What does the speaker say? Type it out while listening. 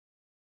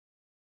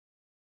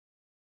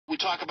We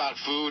talk about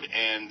food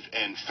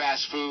and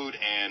fast food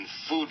and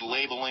food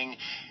labeling,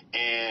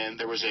 and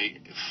there was a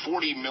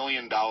 $40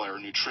 million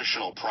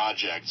nutritional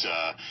project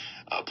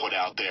put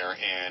out there,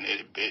 and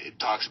it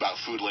talks about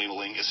food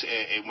labeling.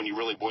 When you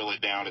really boil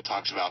it down, it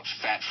talks about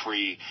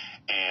fat-free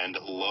and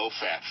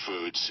low-fat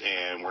foods,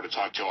 and we're going to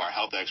talk to our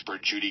health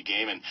expert, Judy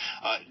Gaman.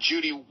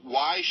 Judy,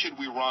 why should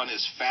we run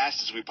as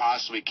fast as we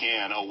possibly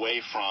can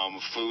away from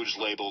foods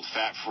labeled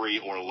fat-free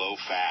or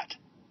low-fat?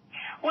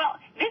 Well,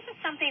 this is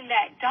something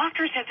that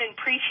doctors have been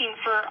preaching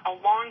for a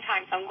long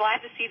time, so I'm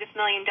glad to see this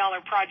 $1 million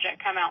project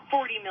come out,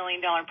 $40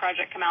 million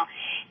project come out.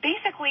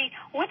 Basically,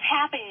 what's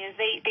happening is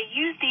they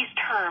use these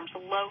terms,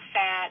 low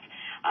fat,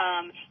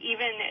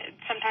 even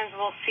sometimes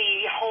we'll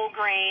see whole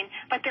grain,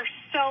 but they're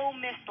so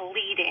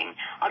misleading.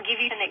 I'll give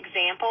you an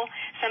example.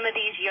 Some of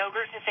these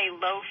yogurts that say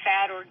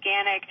low-fat,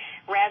 organic,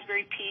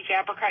 raspberry, peach,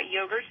 apricot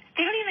yogurts,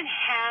 they don't even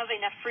have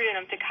enough fruit in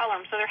them to color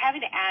them, so they're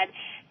having to add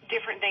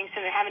different things,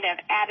 so they're having to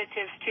have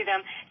additives to them.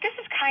 This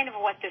is kind of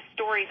what this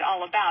story is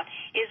all about,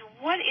 is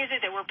what is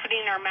it that we're putting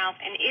in our mouth,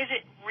 and is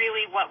it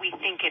really what we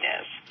think it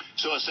is?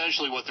 So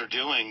essentially what they're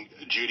doing,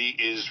 Judy,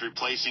 is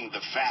replacing the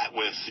fat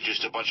with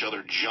just a bunch of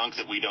other junk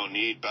that we don't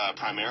need,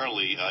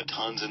 primarily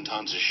tons and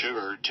tons of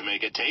sugar to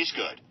make it taste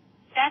good.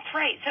 That's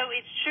right. So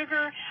it's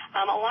sugar.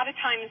 A lot of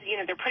times,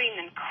 they're putting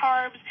in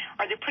carbs,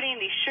 or they're putting in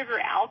these sugar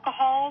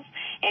alcohols.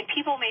 And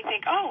people may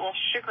think, oh, well,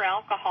 sugar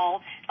alcohol,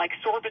 like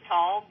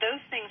sorbitol,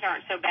 those things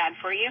aren't so bad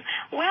for you.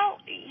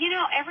 Well,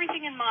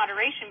 everything in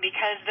moderation,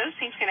 because those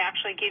things can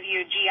actually give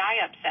you a GI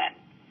upset.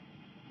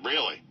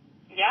 Really?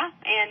 Yeah,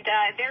 and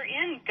they're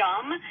in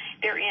gum.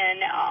 They're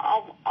in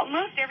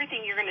almost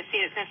everything you're going to see.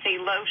 It's going to say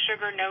low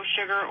sugar, no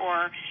sugar,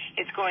 or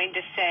it's going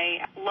to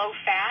say low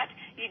fat.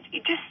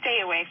 You just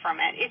stay away from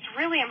it. It's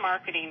really a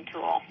marketing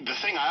tool. The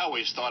thing I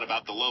always thought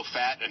about the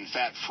low-fat and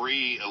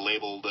fat-free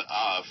labeled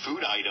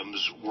food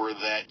items were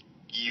that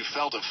you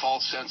felt a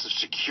false sense of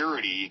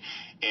security,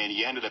 and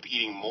you ended up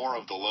eating more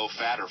of the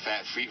low-fat or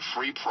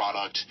fat-free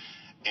product,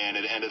 and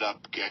it ended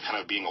up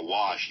kind of being a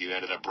wash. You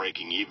ended up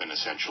breaking even,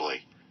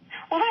 essentially.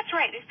 Well, that's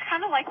right. It's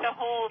kind of like the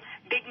whole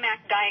Big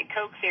Mac Diet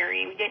Coke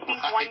theory. They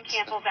think one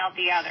cancels out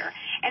the other,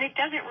 and it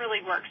doesn't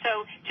really work.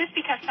 So just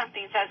because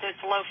something says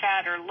it's low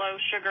fat or low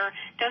sugar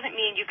doesn't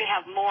mean you can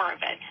have more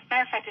of it.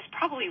 Matter of fact, it's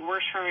probably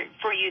worse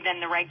for you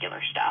than the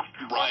regular stuff.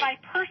 Right. Well, my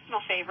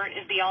personal favorite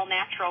is the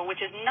all-natural,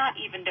 which is not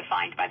even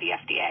defined by the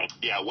FDA.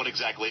 Yeah, what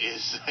exactly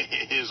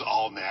is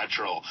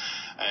all-natural?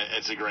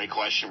 It's a great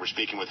question. We're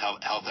speaking with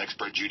health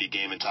expert Judy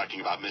Gaman,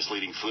 talking about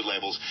misleading food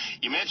labels.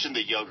 You mentioned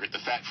the yogurt,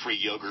 the fat-free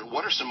yogurt.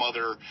 What are some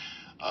other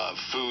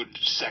food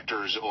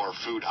sectors or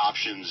food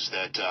options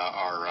that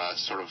are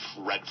sort of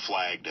red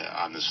flagged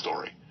on this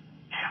story?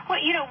 Well,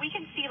 we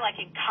can see, like,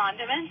 in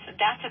condiments,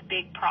 that's a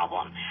big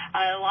problem.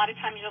 A lot of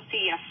times you'll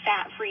see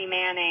fat-free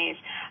mayonnaise.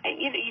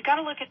 You got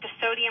to look at the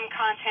sodium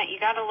content. You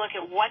got to look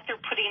at what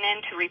they're putting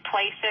in to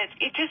replace it.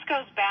 It just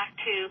goes back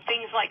to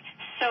things like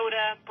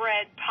soda,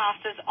 bread,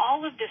 pastas.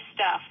 All of this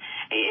stuff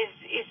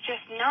is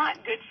just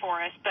not good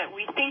for us, but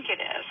we think it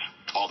is.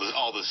 All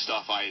the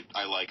stuff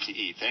I like to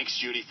eat. Thanks,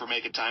 Judy, for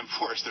making time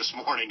for us this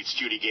morning. It's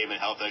Judy Gaman,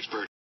 health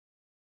expert.